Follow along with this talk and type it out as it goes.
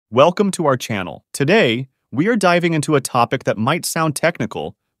Welcome to our channel. Today, we are diving into a topic that might sound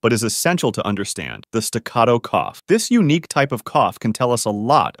technical, but is essential to understand: the staccato cough. This unique type of cough can tell us a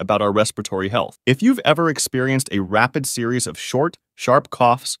lot about our respiratory health. If you've ever experienced a rapid series of short, sharp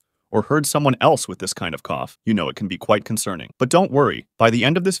coughs, or heard someone else with this kind of cough, you know it can be quite concerning. But don't worry, by the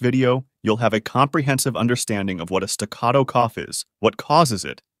end of this video, you'll have a comprehensive understanding of what a staccato cough is, what causes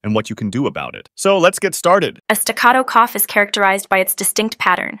it, and what you can do about it. So let's get started. A staccato cough is characterized by its distinct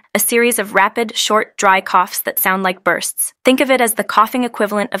pattern, a series of rapid, short, dry coughs that sound like bursts. Think of it as the coughing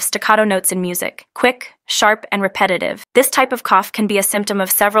equivalent of staccato notes in music: quick, sharp, and repetitive. This type of cough can be a symptom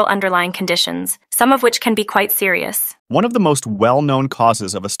of several underlying conditions, some of which can be quite serious. One of the most well-known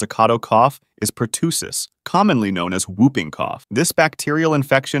causes of a staccato cough is pertussis, commonly known as whooping cough. This bacterial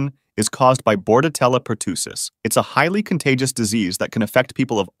infection is caused by Bordetella pertussis. It's a highly contagious disease that can affect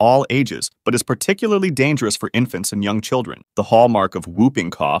people of all ages, but is particularly dangerous for infants and young children. The hallmark of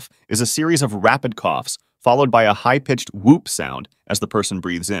whooping cough is a series of rapid coughs, followed by a high-pitched whoop sound as the person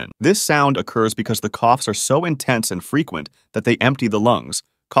breathes in. This sound occurs because the coughs are so intense and frequent that they empty the lungs,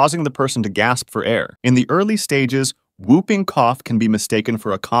 causing the person to gasp for air. In the early stages, whooping cough can be mistaken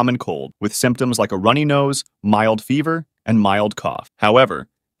for a common cold, with symptoms like a runny nose, mild fever, and mild cough. However,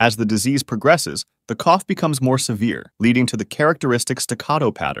 as the disease progresses, the cough becomes more severe, leading to the characteristic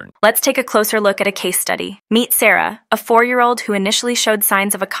staccato pattern. Let's take a closer look at a case study. Meet Sarah, a 4-year-old who initially showed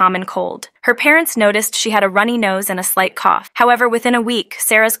signs of a common cold. Her parents noticed she had a runny nose and a slight cough. However, within a week,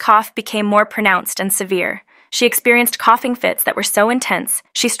 Sarah's cough became more pronounced and severe. She experienced coughing fits that were so intense,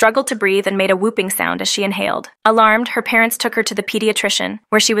 she struggled to breathe and made a whooping sound as she inhaled. Alarmed, her parents took her to the pediatrician,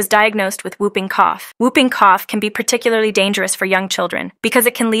 where she was diagnosed with whooping cough. Whooping cough can be particularly dangerous for young children because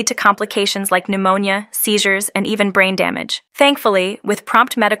it can lead to complications like pneumonia, seizures, and even brain damage. Thankfully, with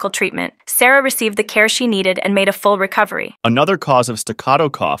prompt medical treatment, Sarah received the care she needed and made a full recovery. Another cause of staccato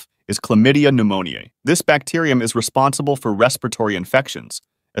cough is Chlamydia pneumoniae. This bacterium is responsible for respiratory infections,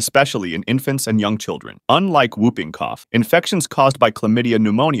 especially in infants and young children. Unlike whooping cough, infections caused by Chlamydia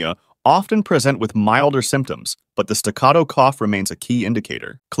pneumonia often present with milder symptoms, but the staccato cough remains a key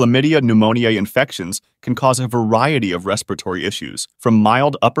indicator. Chlamydia pneumoniae infections can cause a variety of respiratory issues, from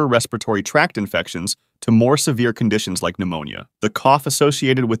mild upper respiratory tract infections to more severe conditions like pneumonia. The cough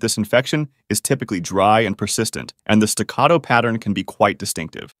associated with this infection is typically dry and persistent, and the staccato pattern can be quite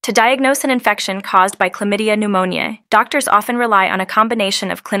distinctive. To diagnose an infection caused by Chlamydia pneumoniae, doctors often rely on a combination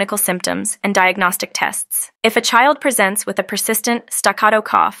of clinical symptoms and diagnostic tests. If a child presents with a persistent staccato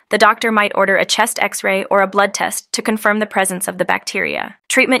cough, the doctor might order a chest X-ray or a blood test to confirm the presence of the bacteria.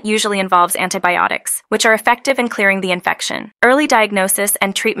 Treatment usually involves antibiotics, which are effective in clearing the infection. Early diagnosis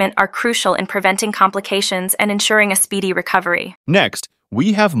and treatment are crucial in preventing complications and ensuring a speedy recovery. Next,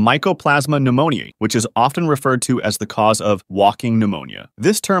 we have Mycoplasma pneumoniae, which is often referred to as the cause of walking pneumonia.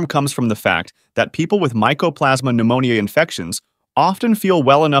 This term comes from the fact that people with Mycoplasma pneumoniae infections often feel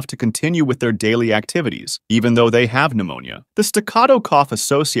well enough to continue with their daily activities, even though they have pneumonia. The staccato cough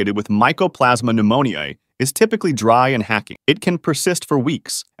associated with Mycoplasma pneumoniae is typically dry and hacking. It can persist for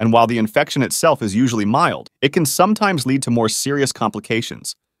weeks, and while the infection itself is usually mild, it can sometimes lead to more serious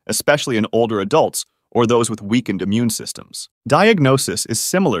complications, especially in older adults or those with weakened immune systems. Diagnosis is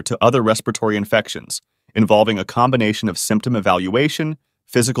similar to other respiratory infections, involving a combination of symptom evaluation,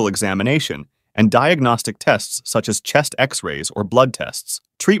 physical examination, and diagnostic tests such as chest X-rays or blood tests.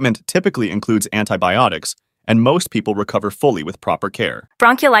 Treatment typically includes antibiotics, and most people recover fully with proper care.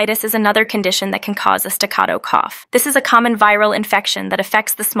 Bronchiolitis is another condition that can cause a staccato cough. This is a common viral infection that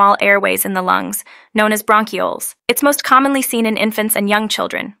affects the small airways in the lungs, known as bronchioles. It's most commonly seen in infants and young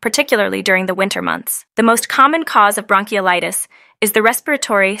children, particularly during the winter months. The most common cause of bronchiolitis is the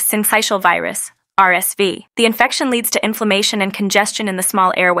respiratory syncytial virus, RSV. The infection leads to inflammation and congestion in the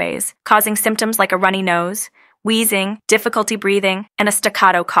small airways, causing symptoms like a runny nose, wheezing, difficulty breathing, and a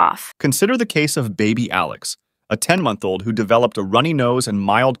staccato cough. Consider the case of baby Alex, a 10-month-old who developed a runny nose and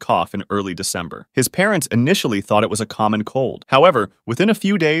mild cough in early December. His parents initially thought it was a common cold. However, within a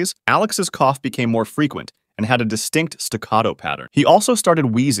few days, Alex's cough became more frequent and had a distinct staccato pattern. He also started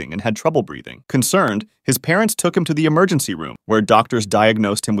wheezing and had trouble breathing. Concerned, his parents took him to the emergency room, where doctors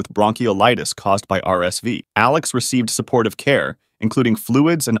diagnosed him with bronchiolitis caused by RSV. Alex received supportive care, including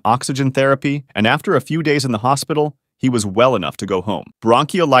fluids and oxygen therapy, and after a few days in the hospital, he was well enough to go home.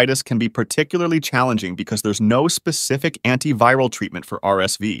 Bronchiolitis can be particularly challenging because there's no specific antiviral treatment for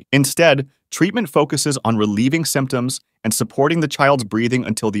RSV. Instead, treatment focuses on relieving symptoms and supporting the child's breathing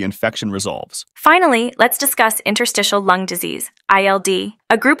until the infection resolves. Finally, let's discuss interstitial lung disease, ILD,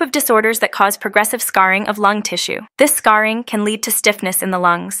 a group of disorders that cause progressive scarring of lung tissue. This scarring can lead to stiffness in the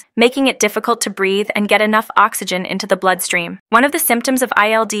lungs, making it difficult to breathe and get enough oxygen into the bloodstream. One of the symptoms of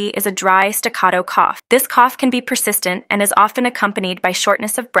ILD is a dry, staccato cough. This cough can be persistent and is often accompanied by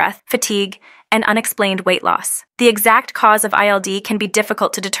shortness of breath, fatigue, and unexplained weight loss. The exact cause of ILD can be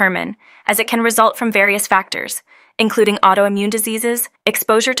difficult to determine, as it can result from various factors, including autoimmune diseases,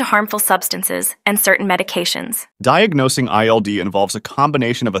 exposure to harmful substances, and certain medications. Diagnosing ILD involves a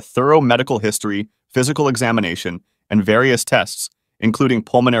combination of a thorough medical history, physical examination, and various tests, including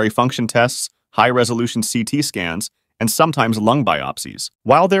pulmonary function tests, high-resolution CT scans, and sometimes lung biopsies.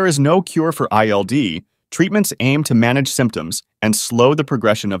 While there is no cure for ILD, treatments aim to manage symptoms and slow the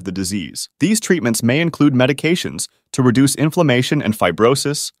progression of the disease. These treatments may include medications to reduce inflammation and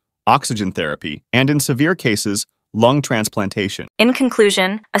fibrosis, oxygen therapy, and in severe cases, lung transplantation. In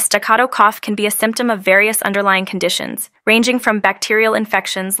conclusion, a staccato cough can be a symptom of various underlying conditions, ranging from bacterial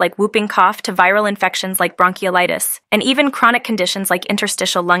infections like whooping cough to viral infections like bronchiolitis, and even chronic conditions like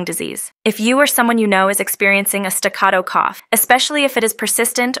interstitial lung disease. If you or someone you know is experiencing a staccato cough, especially if it is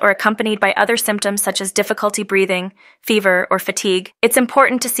persistent or accompanied by other symptoms such as difficulty breathing, fever, or fatigue, it's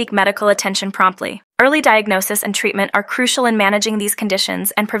important to seek medical attention promptly. Early diagnosis and treatment are crucial in managing these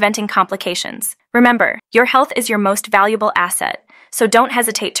conditions and preventing complications. Remember, your health is your most valuable asset, so don't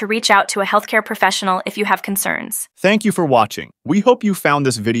hesitate to reach out to a healthcare professional if you have concerns. Thank you for watching. We hope you found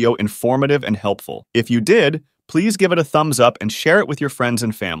this video informative and helpful. If you did, please give it a thumbs up and share it with your friends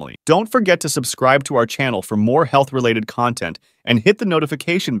and family. Don't forget to subscribe to our channel for more health-related content and hit the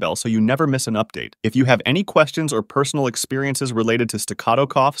notification bell so you never miss an update. If you have any questions or personal experiences related to staccato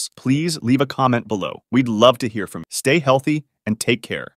coughs, please leave a comment below. We'd love to hear from you. Stay healthy and take care.